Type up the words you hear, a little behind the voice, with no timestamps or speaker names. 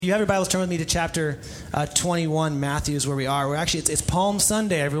You have your Bibles, turn with me to chapter 21, Matthew is where we are. We're actually, it's Palm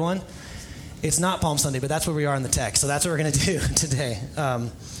Sunday, everyone. It's not Palm Sunday, but that's where we are in the text. So that's what we're going to do today.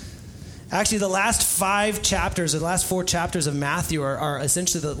 Actually, the last four chapters of Matthew are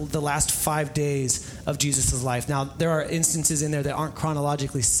essentially the last 5 days of Jesus' life. Now, there are instances in there that aren't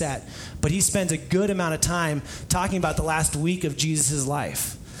chronologically set, but he spends a good amount of time talking about the last week of Jesus'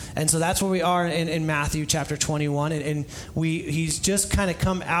 life. And so that's where we are in Matthew chapter 21. And he's just kind of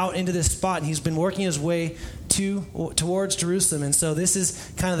come out into this spot, and he's been working his way towards Jerusalem. And so this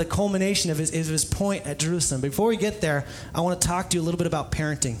is kind of the culmination of his point at Jerusalem. Before we get there, I want to talk to you a little bit about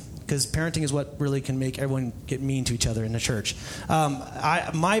parenting, because parenting is what really can make everyone get mean to each other in the church.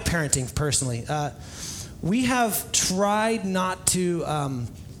 My parenting, personally, we have tried not to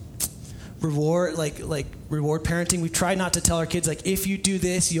reward parenting. We've tried not to tell our kids, like, if you do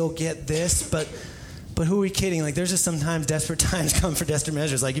this, you'll get this. But who are we kidding? Like, there's just sometimes desperate times come for desperate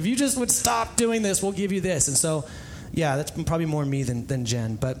measures. Like, if you just would stop doing this, we'll give you this. And so, yeah, that's probably more me than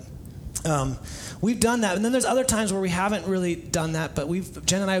Jen. But we've done that. And then there's other times where we haven't really done that. But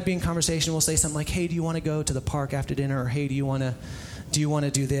Jen and I would be in conversation. We'll say something like, hey, do you want to go to the park after dinner? Or, hey, do you want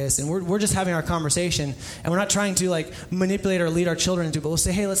to do this? And we're just having our conversation, and we're not trying to like manipulate or lead our children into it, but we'll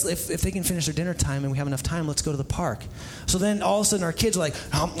say, hey, if they can finish their dinner time and we have enough time, let's go to the park. So then all of a sudden our kids are like,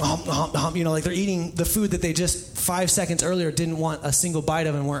 like they're eating the food that they just 5 seconds earlier didn't want a single bite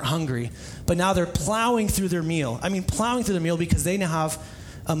of and weren't hungry. But now they're plowing through their meal. Plowing through their meal because they now have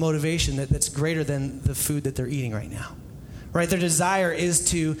a motivation that's greater than the food that they're eating right now. Right, their desire is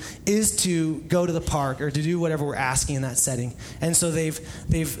to go to the park or to do whatever we're asking in that setting, and so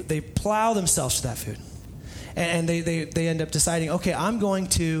they plow themselves to that food, and they end up deciding, okay, I'm going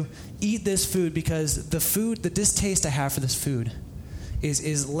to eat this food because the distaste I have for this food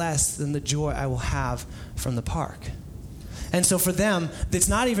is less than the joy I will have from the park. And so for them, it's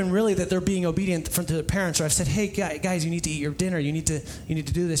not even really that they're being obedient to their parents. Or I've said, hey, guys, you need to eat your dinner. You need to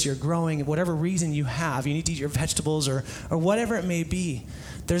do this. You're growing. Whatever reason you have, you need to eat your vegetables or whatever it may be.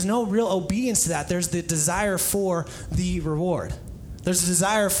 There's no real obedience to that. There's the desire for the reward. There's a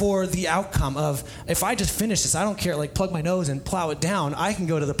desire for the outcome of, if I just finish this, I don't care, like plug my nose and plow it down, I can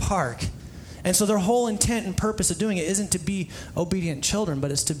go to the park. And so their whole intent and purpose of doing it isn't to be obedient children,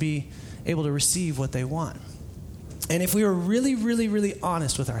 but it's to be able to receive what they want. And if we were really, really, really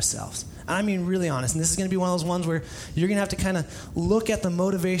honest with ourselves, I mean really honest, and this is going to be one of those ones where you're going to have to kind of look at the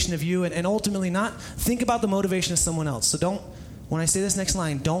motivation of you and ultimately not think about the motivation of someone else. So when I say this next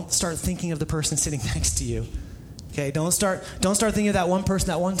line, don't start thinking of the person sitting next to you. Okay, don't start thinking of that one person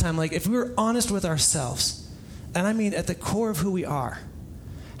that one time. Like, if we were honest with ourselves, and I mean at the core of who we are,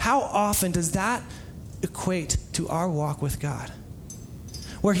 how often does that equate to our walk with God?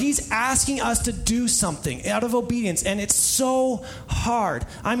 Where he's asking us to do something out of obedience, and it's so hard.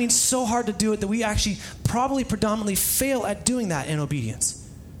 So hard to do it that we actually probably predominantly fail at doing that in obedience.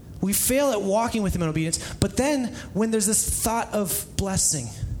 We fail at walking with him in obedience, but then when there's this thought of blessing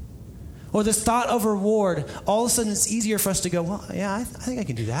or this thought of reward, all of a sudden it's easier for us to go, well, yeah, I think I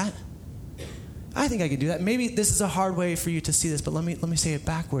can do that. I think I can do that. Maybe this is a hard way for you to see this, but let me say it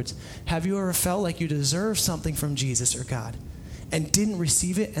backwards. Have you ever felt like you deserve something from Jesus or God and didn't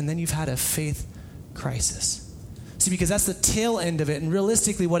receive it, and then you've had a faith crisis? See, because that's the tail end of it. And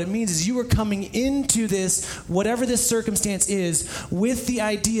realistically, what it means is you were coming into this, whatever this circumstance is, with the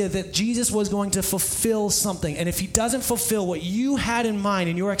idea that Jesus was going to fulfill something. And if he doesn't fulfill what you had in mind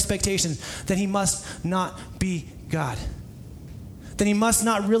and your expectations, then he must not be God. Then he must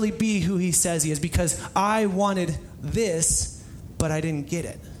not really be who he says he is, because I wanted this, but I didn't get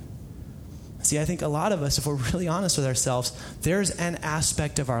it. See, I think a lot of us, if we're really honest with ourselves, there's an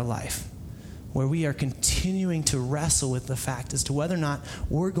aspect of our life where we are continuing to wrestle with the fact as to whether or not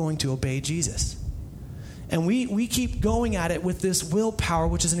we're going to obey Jesus. And we keep going at it with this willpower,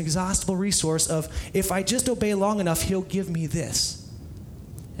 which is an exhaustible resource of, if I just obey long enough, he'll give me this.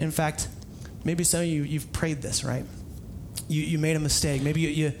 In fact, maybe some of you've prayed this, right? You made a mistake. Maybe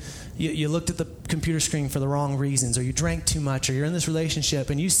you looked at the computer screen for the wrong reasons, or you drank too much, or you're in this relationship,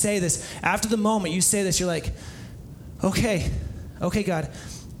 and you say this, after the moment you say this, you're like, okay, God,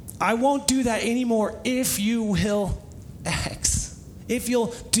 I won't do that anymore if you will X. If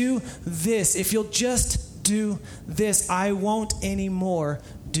you'll do this, if you'll just do this, I won't anymore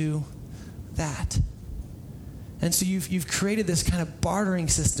do that. And so you've created this kind of bartering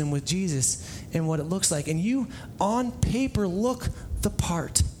system with Jesus and what it looks like. And you, on paper, look the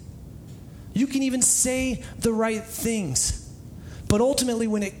part. You can even say the right things. But ultimately,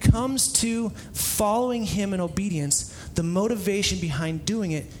 when it comes to following him in obedience, the motivation behind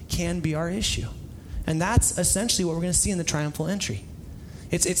doing it can be our issue. And that's essentially what we're going to see in the triumphal entry.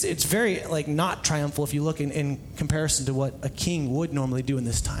 It's very like not triumphal if you look in comparison to what a king would normally do in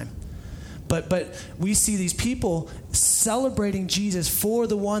this time. But we see these people celebrating Jesus for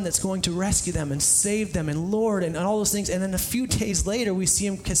the one that's going to rescue them and save them and Lord and all those things. And then a few days later, we see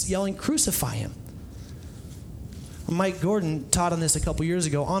him yelling, "Crucify him." Mike Gordon taught on this a couple years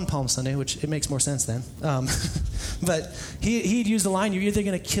ago on Palm Sunday, which it makes more sense then. But he'd use the line, you're either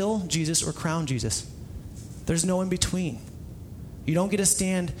going to kill Jesus or crown Jesus. There's no in between. You don't get to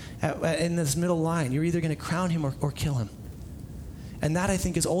stand in this middle line. You're either going to crown him or kill him. And that, I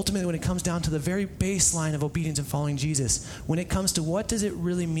think, is ultimately when it comes down to the very baseline of obedience and following Jesus. When it comes to what does it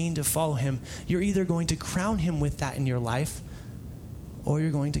really mean to follow him, you're either going to crown him with that in your life or you're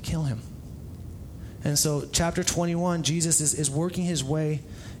going to kill him. And so chapter 21, Jesus is working his way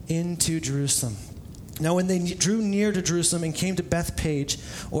into Jerusalem. Now, when they drew near to Jerusalem and came to Bethpage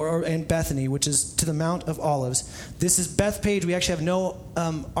and Bethany, which is to the Mount of Olives. This is Bethpage. We actually have no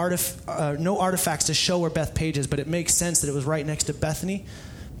artifacts to show where Bethpage is, but it makes sense that it was right next to Bethany.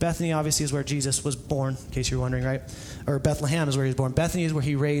 Bethany obviously is where Jesus was born, in case you're wondering, right? Or Bethlehem is where he was born. Bethany is where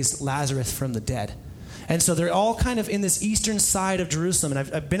he raised Lazarus from the dead. And so they're all kind of in this eastern side of Jerusalem.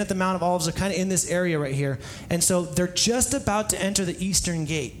 And I've been at the Mount of Olives. They're kind of in this area right here. And so they're just about to enter the eastern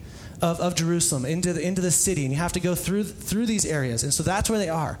gate of Jerusalem into the city, and you have to go through these areas, and so that's where they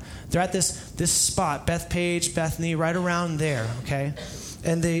are. They're at this spot, Bethpage, Bethany, right around there, okay,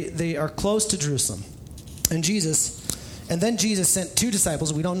 and they are close to Jerusalem. And then Jesus sent 2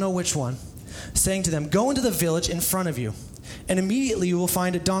 disciples, we don't know which one, saying to them, "Go into the village in front of you, and immediately you will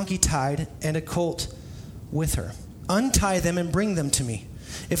find a donkey tied and a colt with her. Untie them and bring them to me.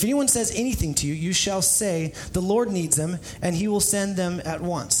 If anyone says anything to you, you shall say, 'The Lord needs them,' and he will send them at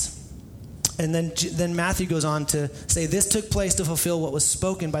once." And then Matthew goes on to say, "This took place to fulfill what was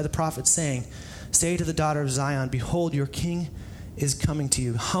spoken by the prophet, saying, 'Say to the daughter of Zion, behold, your king is coming to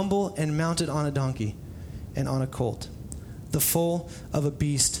you, humble and mounted on a donkey and on a colt, the foal of a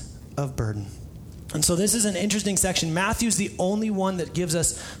beast of burden.'" And so this is an interesting section. Matthew's the only one that gives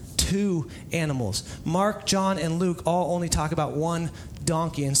us 2 animals. Mark, John, and Luke all only talk about 1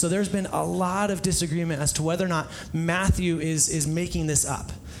 donkey. And so there's been a lot of disagreement as to whether or not Matthew is making this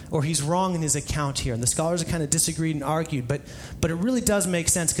up, or he's wrong in his account here. And the scholars have kind of disagreed and argued, but it really does make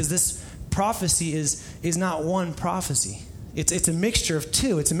sense, because this prophecy is not one prophecy. It's a mixture of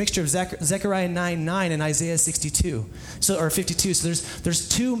 2. It's a mixture of Zechariah 9:9 and Isaiah 52, or 52. So there's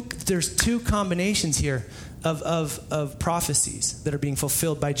two combinations here of prophecies that are being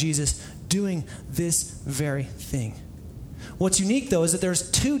fulfilled by Jesus doing this very thing. What's unique, though, is that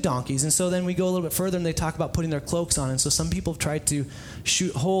there's 2 donkeys, and so then we go a little bit further and they talk about putting their cloaks on. And so some people have tried to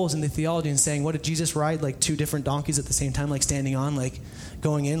shoot holes in the theology and saying, what, did Jesus ride like 2 different donkeys at the same time, like standing on, like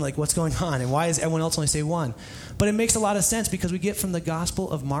going in, like what's going on? And why does everyone else only say 1? But it makes a lot of sense, because we get from the Gospel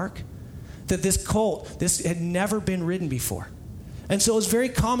of Mark that this colt, this had never been ridden before. And so it was very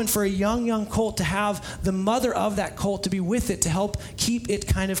common for a young colt to have the mother of that colt to be with it to help keep it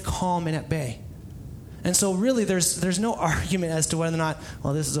kind of calm and at bay. And so really there's no argument as to whether or not,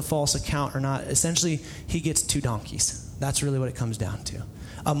 well, this is a false account or not. Essentially, he gets 2 donkeys. That's really what it comes down to.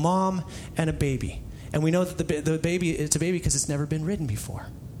 A mom and a baby. And we know that the baby, it's a baby because it's never been ridden before.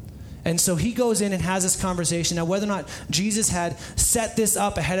 And so he goes in and has this conversation. Now, whether or not Jesus had set this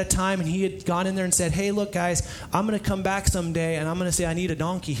up ahead of time and he had gone in there and said, "Hey, look, guys, I'm going to come back someday and I'm going to say I need a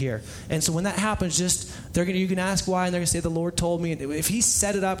donkey here." And so when that happens, you can ask why, and they're going to say, "The Lord told me." If he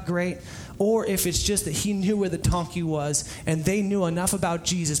set it up, great. Or if it's just that he knew where the donkey was and they knew enough about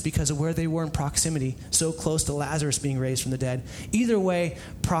Jesus because of where they were in proximity, so close to Lazarus being raised from the dead. Either way,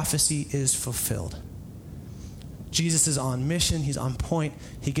 prophecy is fulfilled. Jesus is on mission. He's on point.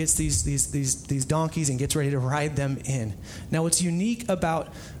 He gets these donkeys and gets ready to ride them in. Now, what's unique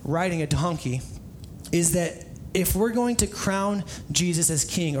about riding a donkey is that if we're going to crown Jesus as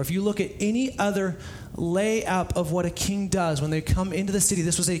king, or if you look at any other layup of what a king does when they come into the city,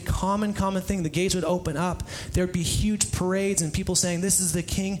 this was a common thing. The gates would open up. There would be huge parades and people saying, "This is the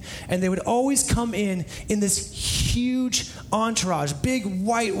king." And they would always come in this huge entourage, big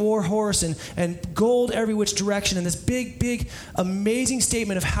white war horse and gold every which direction, and this big, amazing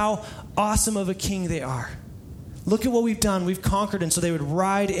statement of how awesome of a king they are. Look at what we've done. We've conquered. And so they would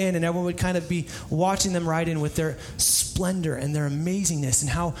ride in, and everyone would kind of be watching them ride in with their splendor and their amazingness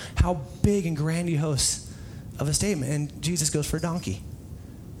and how big and grandiose of a statement. And Jesus goes for a donkey.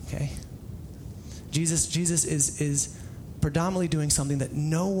 Okay? Jesus is predominantly doing something that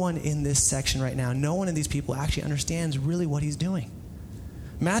no one in this section right now, no one in these people actually understands really what he's doing.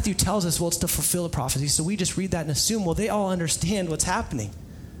 Matthew tells us, well, it's to fulfill a prophecy. So we just read that and assume, well, they all understand what's happening.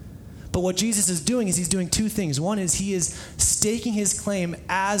 But what Jesus is doing is he's doing two things. One is he is staking his claim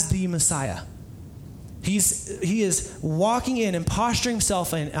as the Messiah. He is walking in and posturing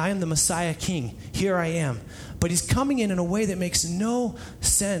himself, and I am the Messiah King. Here I am. But he's coming in a way that makes no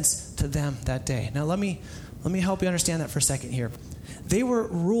sense to them that day. Now let me help you understand that for a second here. They were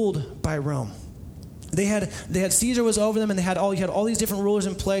ruled by Rome. They had Caesar was over them, and you had all these different rulers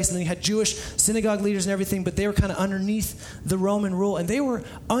in place, and then you had Jewish synagogue leaders and everything, but they were kind of underneath the Roman rule, and they were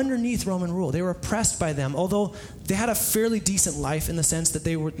underneath Roman rule. They were oppressed by them, although they had a fairly decent life in the sense that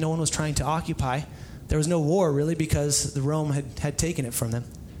no one was trying to occupy. There was no war, really, because the Rome had taken it from them.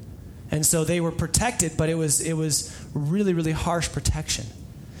 And so they were protected, but it was really, really harsh protection.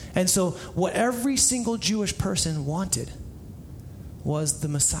 And so what every single Jewish person wanted was the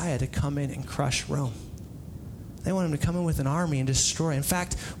Messiah to come in and crush Rome. They want him to come in with an army and destroy. In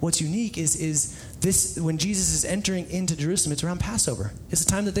fact, what's unique is this: when Jesus is entering into Jerusalem, it's around Passover. It's the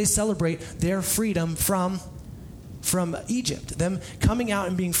time that they celebrate their freedom from Egypt, them coming out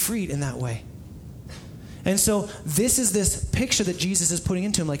and being freed in that way. And so this is this picture that Jesus is putting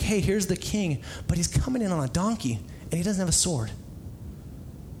into him, like, hey, here's the king, but he's coming in on a donkey, and he doesn't have a sword.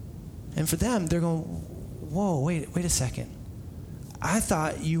 And for them, they're going, whoa, wait a second. I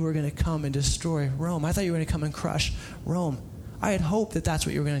thought you were going to come and destroy Rome. I thought you were going to come and crush Rome. I had hoped that that's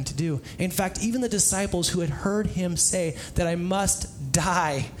what you were going to do. In fact, even the disciples who had heard him say that I must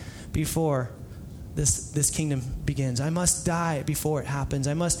die before this kingdom begins. I must die before it happens.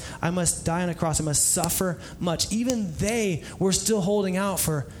 I must die on a cross. I must suffer much. Even they were still holding out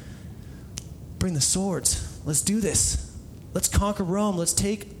for, bring the swords. Let's do this. Let's conquer Rome. Let's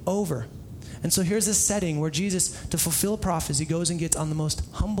take over. And so here's this setting where Jesus, to fulfill prophecy, goes and gets on the most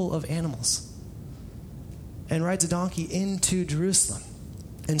humble of animals and rides a donkey into Jerusalem.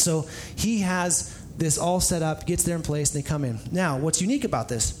 And so he has this all set up, gets there in place, and they come in. Now, what's unique about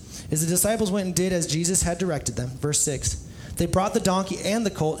this is the disciples went and did as Jesus had directed them. Verse 6. They brought the donkey and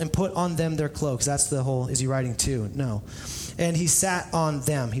the colt and put on them their cloaks. That's the whole, is he riding two? No. And he sat on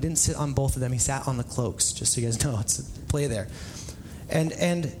them. He didn't sit on both of them. He sat on the cloaks, just so you guys know. It's a play there.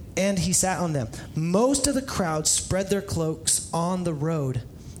 And he sat on them. Most of the crowd spread their cloaks on the road,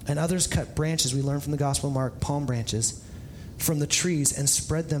 and others cut branches, we learned from the Gospel of Mark, palm branches, from the trees and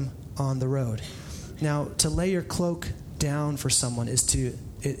spread them on the road. Now, to lay your cloak down for someone is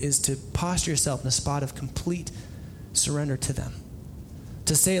to posture yourself in a spot of complete surrender to them.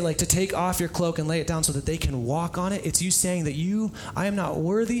 To say, like, to take off your cloak and lay it down so that they can walk on it, it's you saying that I am not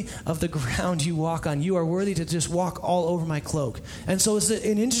worthy of the ground you walk on. You are worthy to just walk all over my cloak. And so it's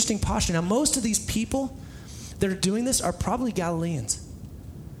an interesting posture. Now, most of these people that are doing this are probably Galileans.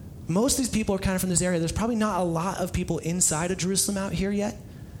 Most of these people are kind of from this area. There's probably not a lot of people inside of Jerusalem out here yet,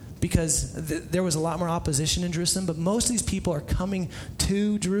 because there was a lot more opposition in Jerusalem. But most of these people are coming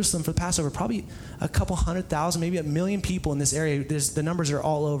to Jerusalem for the Passover. Probably a couple 100,000, maybe 1 million people in this area. The numbers are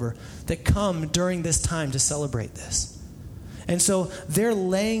all over that come during this time to celebrate this. And so they're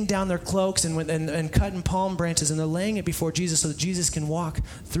laying down their cloaks and cutting palm branches, and they're laying it before Jesus so that Jesus can walk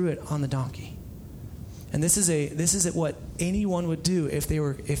through it on the donkey. And this is what anyone would do if they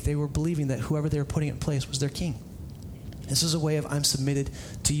were believing that whoever they were putting in place was their king. This was a way of, I'm submitted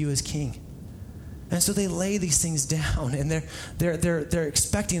to you as king. And so they lay these things down, and they're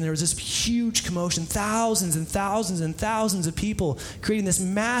expecting. There was this huge commotion, thousands and thousands and thousands of people creating this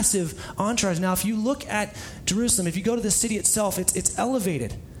massive entourage. Now, if you look at Jerusalem, if you go to the city itself, it's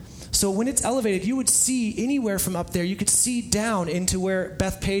elevated. So when it's elevated, you would see anywhere from up there, you could see down into where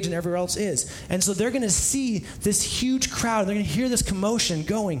Bethpage and everywhere else is. And so they're going to see this huge crowd. They're going to hear this commotion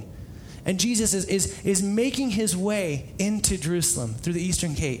going. And Jesus is making his way into Jerusalem through the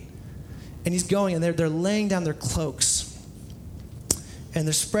eastern gate. And he's going, and they're laying down their cloaks. And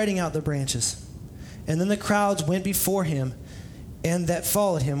they're spreading out their branches. And then the crowds went before him, and that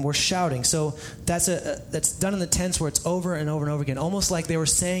followed him were shouting. So that's done in the tense where it's over and over and over again. Almost like they were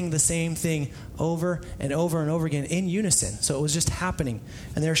saying the same thing over and over and over again in unison. So it was just happening.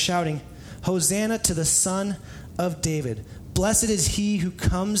 And they're shouting, Hosanna to the Son of David. Blessed is he who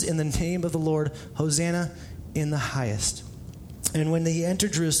comes in the name of the Lord. Hosanna in the highest. And when he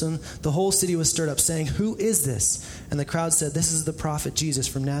entered Jerusalem, the whole city was stirred up, saying, Who is this? And the crowd said, This is the prophet Jesus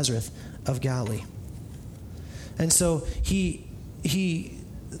from Nazareth of Galilee. And so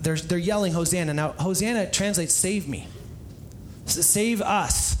they're yelling Hosanna. Now, Hosanna translates save me. Save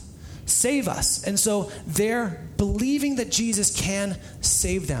us. Save us. And so they're believing that Jesus can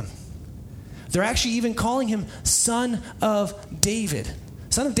save them. They're actually even calling him Son of David.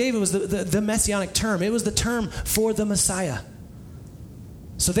 Son of David was the messianic term. It was the term for the Messiah.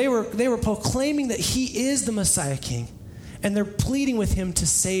 So they were proclaiming that he is the Messiah King. And they're pleading with him to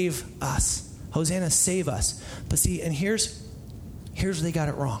save us. Hosanna, save us. But see, and here's where they got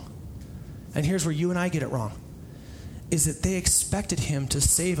it wrong. And here's where you and I get it wrong. Is that they expected him to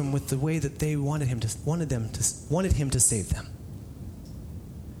save them with the way that they wanted him to save them.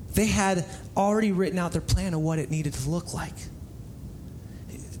 They had already written out their plan of what it needed to look like.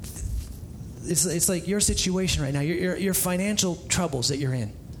 It's like your situation right now, your financial troubles that you're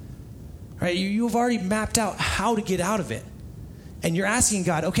in. Right? You've already mapped out how to get out of it. And you're asking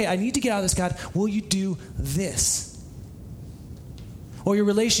God, okay, I need to get out of this, God. Will you do this? Or your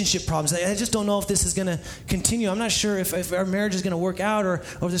relationship problems. I just don't know if this is going to continue. I'm not sure if our marriage is going to work out or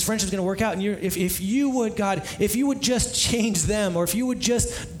if this friendship is going to work out. And if you would, God, if you would just change them, or if you would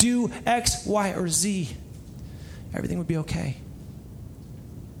just do X, Y, or Z, everything would be okay.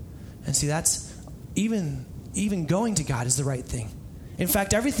 And see, that's even going to God is the right thing. In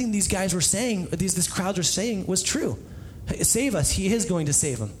fact, everything these guys were saying, this crowds were saying, was true. Save us. He is going to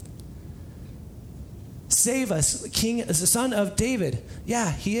save them. Save us, King, the son of David.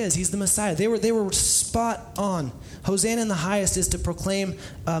 Yeah, he is. He's the Messiah. They were spot on. Hosanna in the highest is to proclaim,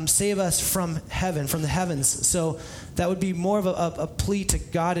 save us from heaven, from the heavens. So that would be more of a plea to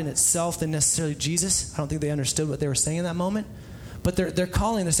God in itself than necessarily Jesus. I don't think they understood what they were saying in that moment. But they're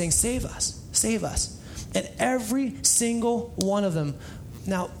calling, they're saying, save us, save us. And every single one of them,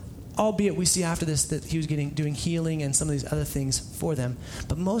 now, albeit we see after this that he was doing healing and some of these other things for them,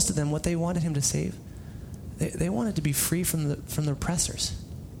 but most of them, what they wanted him to save, they wanted to be free from the oppressors.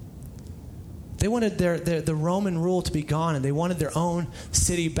 They wanted the Roman rule to be gone, and they wanted their own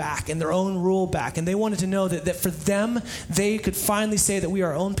city back and their own rule back. And they wanted to know that for them, they could finally say that we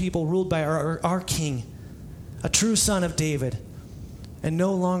are our own people ruled by our king, a true son of David, and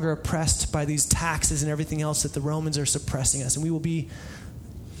no longer oppressed by these taxes and everything else that the Romans are suppressing us. And we will be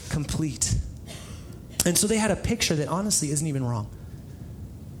complete. And so they had a picture that honestly isn't even wrong.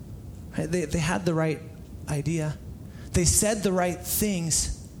 They had the right idea. They said the right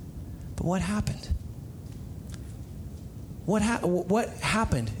things. But what happened? What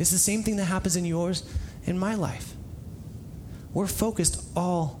happened? It's the same thing that happens in yours, in my life. We're focused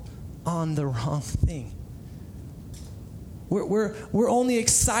all on the wrong thing. We're only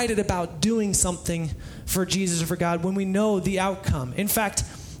excited about doing something for Jesus or for God when we know the outcome. In fact,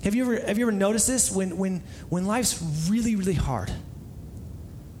 have you ever noticed this? When life's really, really hard,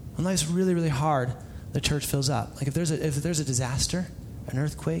 when life's really, really hard, the church fills up. Like if there's a disaster, an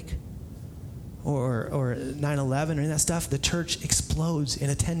earthquake, or 9/11 or any of that stuff, the church explodes in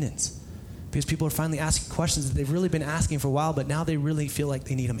attendance because people are finally asking questions that they've really been asking for a while, but now they really feel like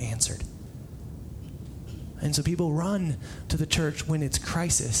they need them answered. And so people run to the church when it's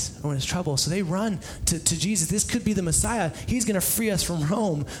crisis or when it's trouble. So they run to Jesus. This could be the Messiah. He's going to free us from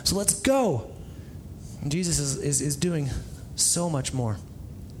Rome. So let's go. And Jesus is doing so much more.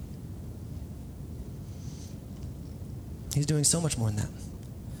 He's doing so much more than that.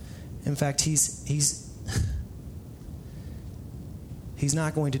 In fact, he's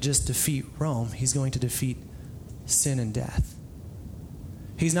not going to just defeat Rome. He's going to defeat sin and death.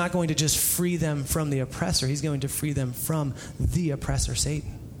 He's not going to just free them from the oppressor. He's going to free them from the oppressor,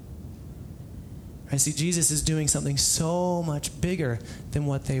 Satan. I see Jesus is doing something so much bigger than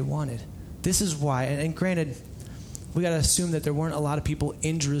what they wanted. This is why, and granted, we got to assume that there weren't a lot of people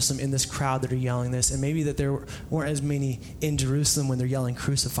in Jerusalem in this crowd that are yelling this, and maybe that there weren't as many in Jerusalem when they're yelling,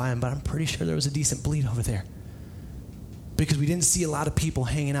 crucify him, but I'm pretty sure there was a decent bleed over there. Because we didn't see a lot of people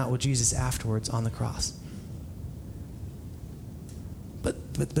hanging out with Jesus afterwards on the cross.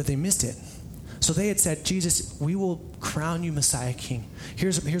 But they missed it. So they had said, Jesus, we will crown you Messiah King.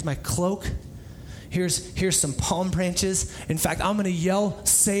 Here's my cloak. Here's some palm branches. In fact, I'm going to yell,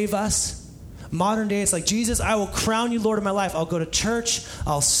 save us. Modern day, it's like, Jesus, I will crown you Lord of my life. I'll go to church.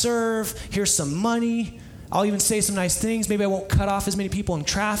 I'll serve. Here's some money. I'll even say some nice things. Maybe I won't cut off as many people in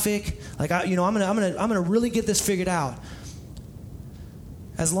traffic. Like, I'm gonna really get this figured out.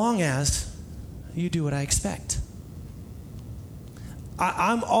 As long as you do what I expect.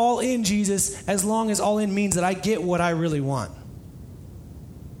 I'm all in, Jesus, as long as all in means that I get what I really want.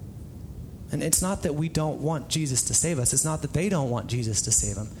 And it's not that we don't want Jesus to save us. It's not that they don't want Jesus to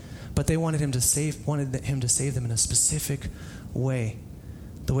save them. But they wanted him to save them in a specific way.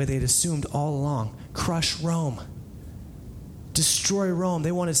 The way they'd assumed all along. Crush Rome. Destroy Rome.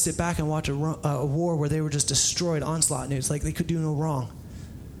 They wanted to sit back and watch a war where they were just destroyed, onslaught, and it was like they could do no wrong.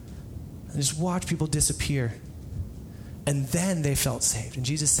 And just watch people disappear. And then they felt saved. And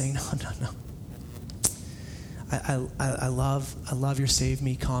Jesus saying, no. I love your save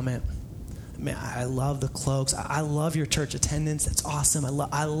me comment. Man, I love the cloaks. I love your church attendance. That's awesome.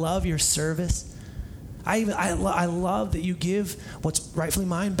 I love your service. I love that you give what's rightfully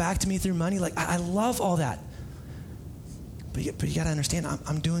mine back to me through money. Like, I love all that. But you got to understand,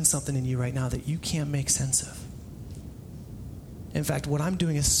 I'm doing something in you right now that you can't make sense of. In fact, what I'm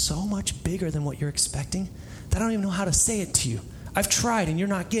doing is so much bigger than what you're expecting that I don't even know how to say it to you. I've tried and you're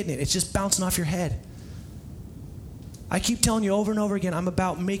not getting it. It's just bouncing off your head. I keep telling you over and over again, I'm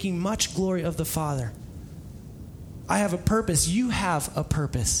about making much glory of the Father. I have a purpose. You have a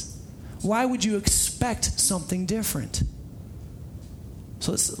purpose. Why would you expect something different?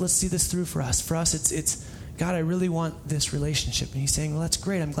 So let's see this through for us. For us, it's God, I really want this relationship. And he's saying, well, that's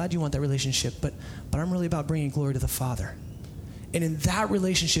great. I'm glad you want that relationship. But I'm really about bringing glory to the Father. And in that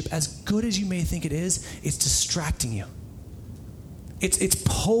relationship, as good as you may think it is, it's distracting you. It's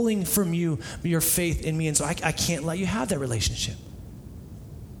pulling from you your faith in me. And so I can't let you have that relationship.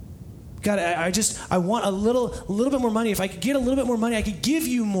 God, I want a little bit more money. If I could get a little bit more money, I could give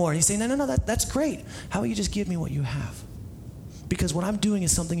you more. And he's saying, no, that's great. How about you just give me what you have? Because what I'm doing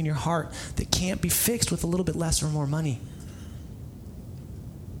is something in your heart that can't be fixed with a little bit less or more money.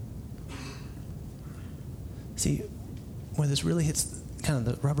 See, where this really hits, kind of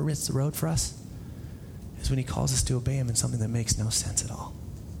the rubber hits the road for us, is when he calls us to obey him in something that makes no sense at all.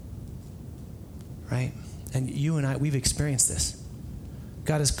 Right? And you and I, we've experienced this.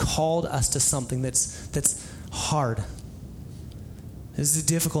 God has called us to something that's hard. This is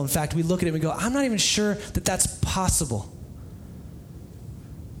difficult. In fact, we look at it and we go, I'm not even sure that that's possible.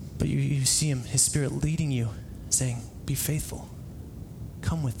 But you see him, his Spirit leading you, saying, be faithful.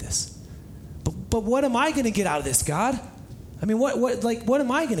 Come with this. But what am I going to get out of this, God? I mean, what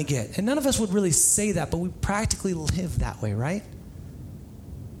am I going to get? And none of us would really say that, but we practically live that way, right?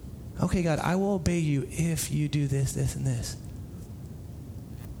 Okay, God, I will obey you if you do this, this, and this.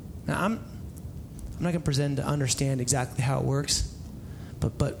 Now, I'm not going to pretend to understand exactly how it works,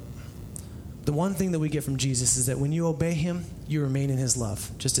 but the one thing that we get from Jesus is that when you obey him, you remain in his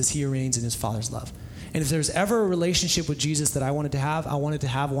love, just as he remains in his Father's love. And if there's ever a relationship with Jesus that I wanted to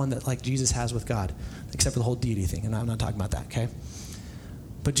have one that like Jesus has with God, except for the whole deity thing, and I'm not talking about that, okay?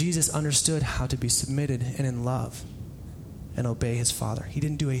 But Jesus understood how to be submitted and in love and obey his Father. He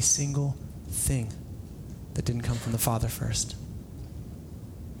didn't do a single thing that didn't come from the Father first.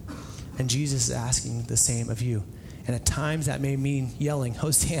 And Jesus is asking the same of you. And at times that may mean yelling,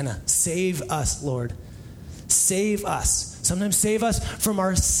 Hosanna, save us, Lord. Save us. Sometimes save us from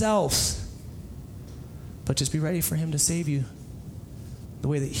ourselves. But just be ready for him to save you the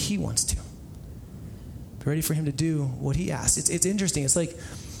way that he wants to. Be ready for him to do what he asks. It's interesting. It's like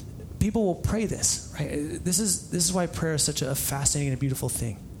people will pray this, right? This is why prayer is such a fascinating and a beautiful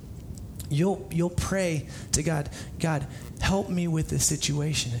thing. You'll pray to God, God, help me with this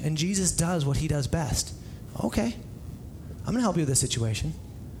situation. And Jesus does what he does best. Okay, I'm going to help you with this situation.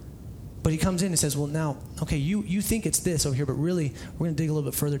 But he comes in and says, well, now, okay, you think it's this over here, but really, we're going to dig a little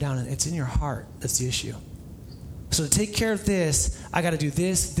bit further down, and it's in your heart that's the issue. So to take care of this, I got to do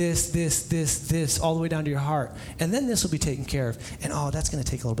this, all the way down to your heart. And then this will be taken care of. And, that's going to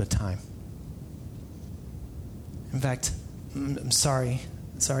take a little bit of time. In fact, I'm sorry.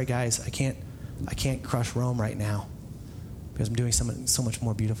 Sorry, guys, I can't crush Rome right now because I'm doing something so much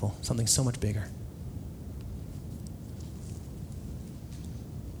more beautiful, something so much bigger.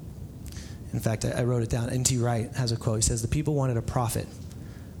 In fact, I wrote it down. N.T. Wright has a quote. He says, the people wanted a prophet,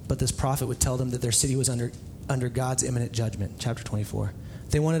 but this prophet would tell them that their city was under God's imminent judgment, chapter 24.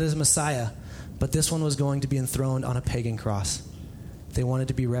 They wanted a Messiah, but this one was going to be enthroned on a pagan cross. They wanted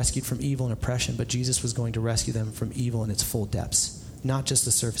to be rescued from evil and oppression, but Jesus was going to rescue them from evil in its full depths. Not just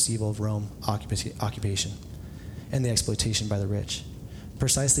the surface evil of Rome occupation and the exploitation by the rich.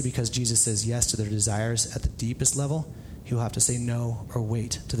 Precisely because Jesus says yes to their desires at the deepest level, he will have to say no or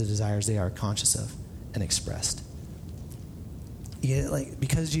wait to the desires they are conscious of and expressed.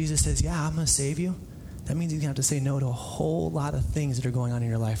 Because Jesus says, yeah, I'm going to save you, that means he's going to have to say no to a whole lot of things that are going on in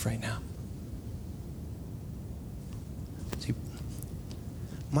your life right now. See,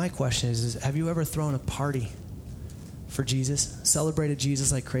 my question is have you ever thrown a party for Jesus, celebrated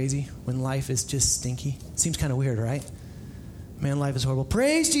Jesus like crazy when life is just stinky? Seems kind of weird, right? Man, life is horrible.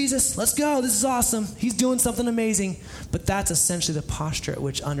 Praise Jesus. Let's go. This is awesome. He's doing something amazing. But that's essentially the posture at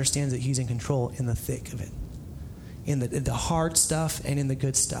which understands that he's in control in the thick of it, in the hard stuff and in the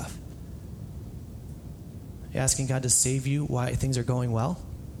good stuff. You're asking God to save you while things are going well?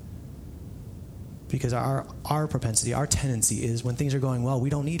 Because our propensity, our tendency is when things are going well, we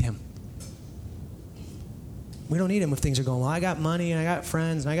don't need him. We don't need him if things are going well. I got money and I got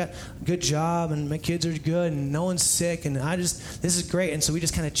friends and I got a good job and my kids are good and no one's sick and this is great. And so we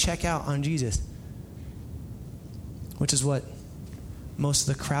just kind of check out on Jesus, which is what most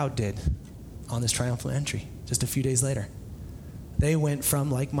of the crowd did on this triumphal entry just a few days later. They went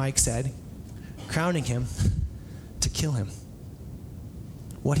from, like Mike said, crowning him to kill him.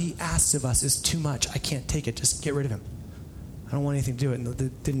 What he asks of us is too much. I can't take it. Just get rid of him. I don't want anything to do with it. And they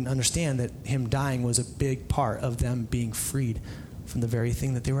didn't understand that him dying was a big part of them being freed from the very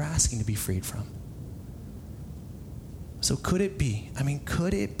thing that they were asking to be freed from. So could it be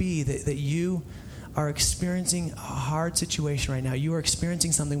that you are experiencing a hard situation right now? You are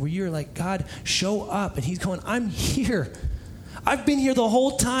experiencing something where you're like, God, show up. And he's going, I'm here. I've been here the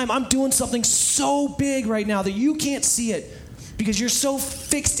whole time. I'm doing something so big right now that you can't see it because you're so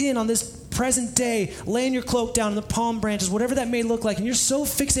fixed in on this present day, laying your cloak down in the palm branches, whatever that may look like. And you're so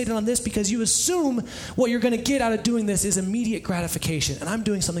fixated on this because you assume what you're going to get out of doing this is immediate gratification. And I'm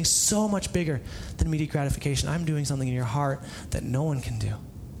doing something so much bigger than immediate gratification. I'm doing something in your heart that no one can do.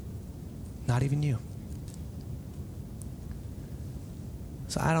 Not even you.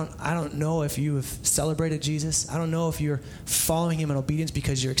 So I don't know if you have celebrated Jesus. I don't know if you're following him in obedience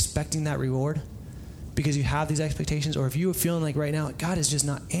because you're expecting that reward, because you have these expectations, or if you are feeling like right now, God is just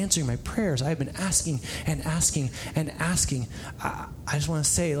not answering my prayers. I've been asking and asking and asking. I just want to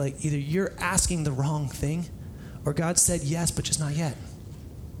say, like, either you're asking the wrong thing, or God said yes, but just not yet.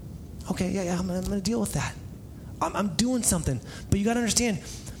 Okay, yeah, I'm going to deal with that. I'm doing something. But you got to understand,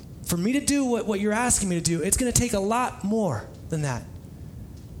 for me to do what you're asking me to do, it's going to take a lot more than that.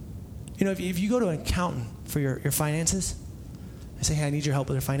 You know, if you go to an accountant for your finances, I say, hey, I need your help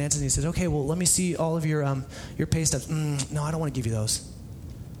with your finances. And he says, okay, well, let me see all of your pay stubs. No, I don't want to give you those.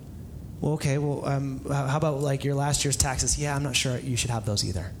 Well, okay, well, how about like your last year's taxes? Yeah, I'm not sure you should have those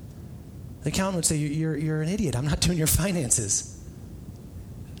either. The accountant would say, you're an idiot. I'm not doing your finances.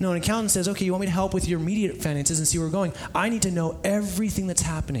 No, an accountant says, okay, you want me to help with your immediate finances and see where we're going? I need to know everything that's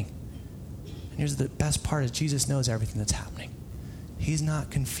happening. And here's the best part is Jesus knows everything that's happening. He's not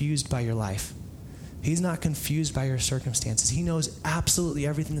confused by your life. He's not confused by your circumstances. He knows absolutely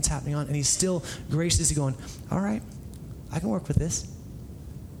everything that's happening on, and he's still graciously going, all right, I can work with this.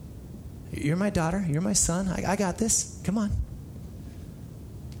 You're my daughter. You're my son. I got this. Come on.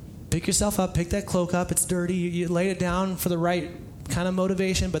 Pick yourself up. Pick that cloak up. It's dirty. You laid it down for the right kind of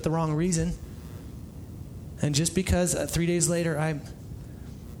motivation, but the wrong reason. And just because 3 days later I'm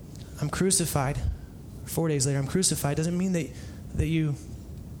crucified, 4 days later I'm crucified, doesn't mean that you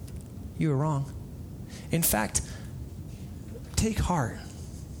were wrong. In fact, take heart,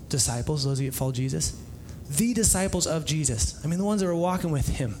 disciples, those of you that follow Jesus. The disciples of Jesus. I mean, the ones that are walking with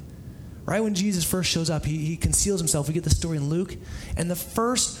him. Right when Jesus first shows up, he conceals himself. We get the story in Luke. And the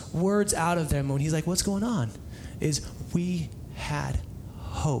first words out of them when he's like, what's going on? Is we had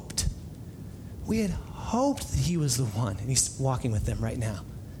hoped. We had hoped that he was the one. And he's walking with them right now.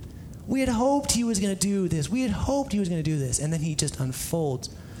 We had hoped he was going to do this. We had hoped he was going to do this. And then he just unfolds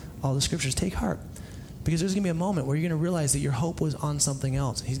all the scriptures. Take heart. Because there's going to be a moment where you're going to realize that your hope was on something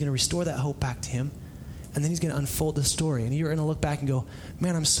else. He's going to restore that hope back to him. And then he's going to unfold the story. And you're going to look back and go,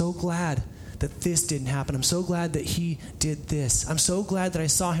 man, I'm so glad that this didn't happen. I'm so glad that he did this. I'm so glad that I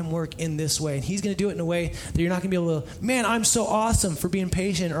saw him work in this way. And he's going to do it in a way that you're not going to be able to, man, I'm so awesome for being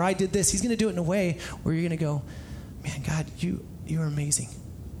patient, or I did this. He's going to do it in a way where you're going to go, man, God, you are amazing.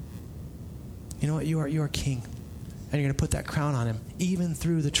 You know what? You are king. And you're going to put that crown on him, even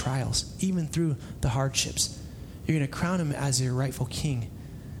through the trials, even through the hardships. You're going to crown him as your rightful king.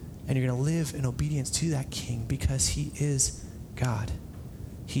 And you're going to live in obedience to that king because he is God.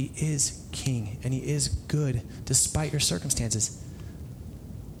 He is king, and he is good despite your circumstances.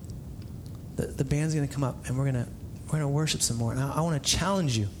 The band's going to come up, and we're going to worship some more. And I want to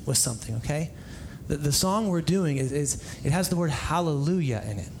challenge you with something, okay? The song we're doing is it has the word hallelujah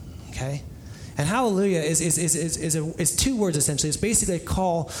in it, okay? And hallelujah is two words essentially. It's basically a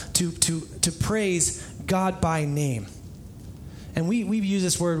call to praise God by name. And we've used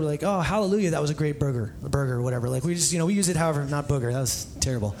this word, we're like, oh, hallelujah, that was a great burger or whatever. Like we just, we use it however, not booger, that was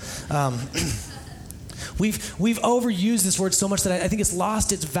terrible. We've overused this word so much that I think it's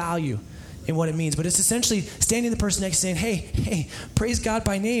lost its value in what it means. But it's essentially standing the person next to saying, hey, praise God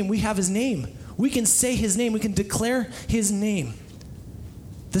by name. We have his name. We can say his name. We can declare his name.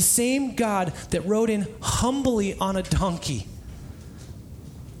 The same God that rode in humbly on a donkey.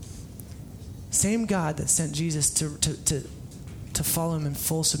 Same God that sent Jesus to follow him in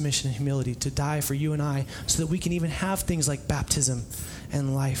full submission and humility, to die for you and I, so that we can even have things like baptism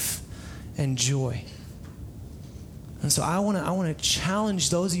and life and joy. And so I want to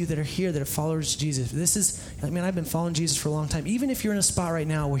challenge those of you that are here that are followers of Jesus. This is, man, I've been following Jesus for a long time. Even if you're in a spot right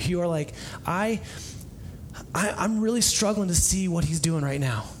now where you are like, I'm really struggling to see what he's doing right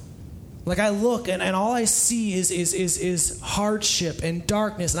now. Like I look and all I see is hardship and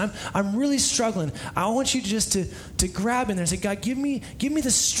darkness, and I'm really struggling. I want you just to grab in there and say, God, give me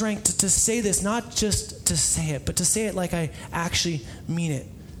the strength to say this, not just to say it, but to say it like I actually mean it.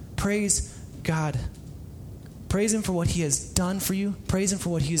 Praise God. Praise him for what he has done for you. Praise him for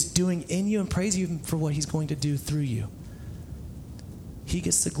what he is doing in you, and praise him for what he's going to do through you. He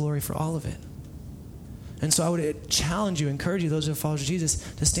gets the glory for all of it. And so I would challenge you, encourage you, those who are followers of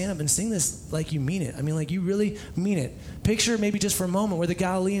Jesus, to stand up and sing this like you mean it. I mean, like you really mean it. Picture maybe just for a moment where the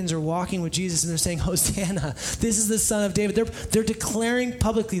Galileans are walking with Jesus and they're saying, Hosanna, this is the Son of David. They're declaring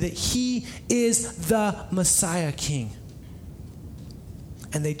publicly that he is the Messiah King.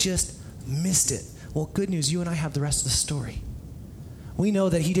 And they just missed it. Well, good news, you and I have the rest of the story. We know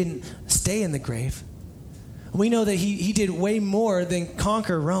that he didn't stay in the grave. We know that he did way more than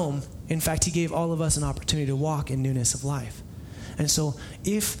conquer Rome. In fact, he gave all of us an opportunity to walk in newness of life. And so,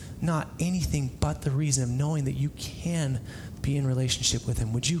 if not anything but the reason of knowing that you can be in relationship with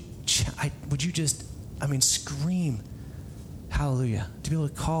him, would you just scream hallelujah, to be able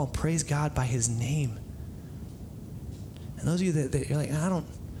to call, praise God by his name. And those of you that you're like, I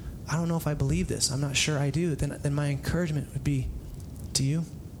don't know if I believe this, I'm not sure I do, then my encouragement would be to you,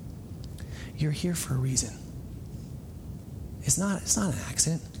 you're here for a reason. It's not an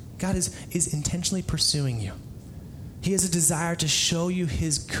accident. God is intentionally pursuing you. He has a desire to show you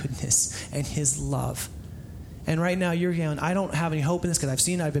his goodness and his love. And right now you're going, I don't have any hope in this because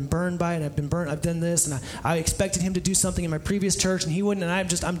I've been burned by it, I've done this, and I expected him to do something in my previous church and he wouldn't,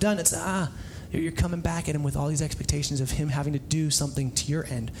 and I'm done. It's you're coming back at him with all these expectations of him having to do something to your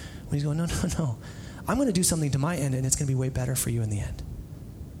end. When he's going, no. I'm going to do something to my end, and it's going to be way better for you in the end.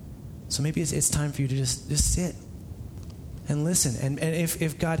 So maybe it's time for you to just sit and listen. And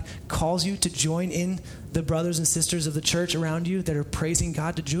if God calls you to join in the brothers and sisters of the church around you that are praising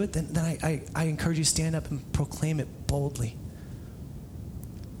God to do it, then I encourage you to stand up and proclaim it boldly.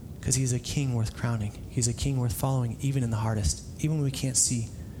 Because he's a king worth crowning. He's a king worth following, even in the hardest, even when we can't see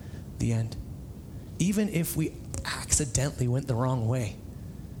the end. Even if we accidentally went the wrong way.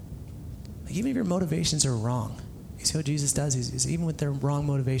 Like even if your motivations are wrong. You see what Jesus does? Is even with their wrong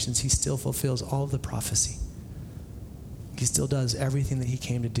motivations, he still fulfills all of the prophecy. He still does everything that he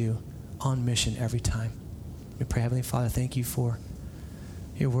came to do on mission every time. We pray, Heavenly Father, thank you for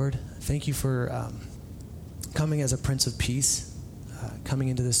your word. Thank you for coming as a Prince of Peace, coming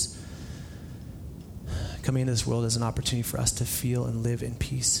into this world as an opportunity for us to feel and live in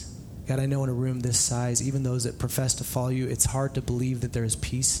peace. God, I know in a room this size, even those that profess to follow you, it's hard to believe that there is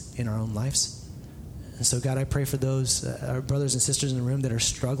peace in our own lives. And so, God, I pray for those our brothers and sisters in the room that are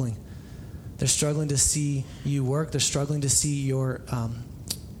struggling. They're struggling to see you work. They're struggling to see your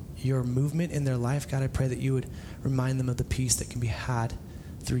movement in their life. God, I pray that you would remind them of the peace that can be had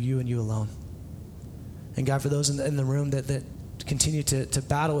through you and you alone. And God, for those in the room that continue to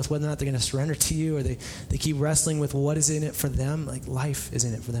battle with whether or not they're going to surrender to you, or they keep wrestling with what is in it for them, like life is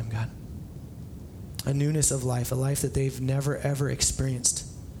in it for them, God. A newness of life, a life that they've never, ever experienced.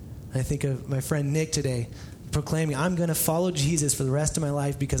 And I think of my friend Nick today, proclaiming, I'm going to follow Jesus for the rest of my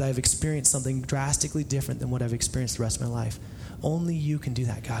life because I've experienced something drastically different than what I've experienced the rest of my life. Only you can do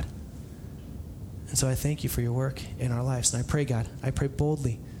that, God. And so I thank you for your work in our lives. And I pray, God, I pray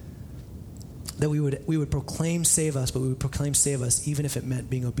boldly that we would proclaim save us, but we would proclaim save us even if it meant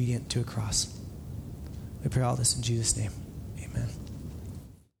being obedient to a cross. We pray all this in Jesus' name. Amen.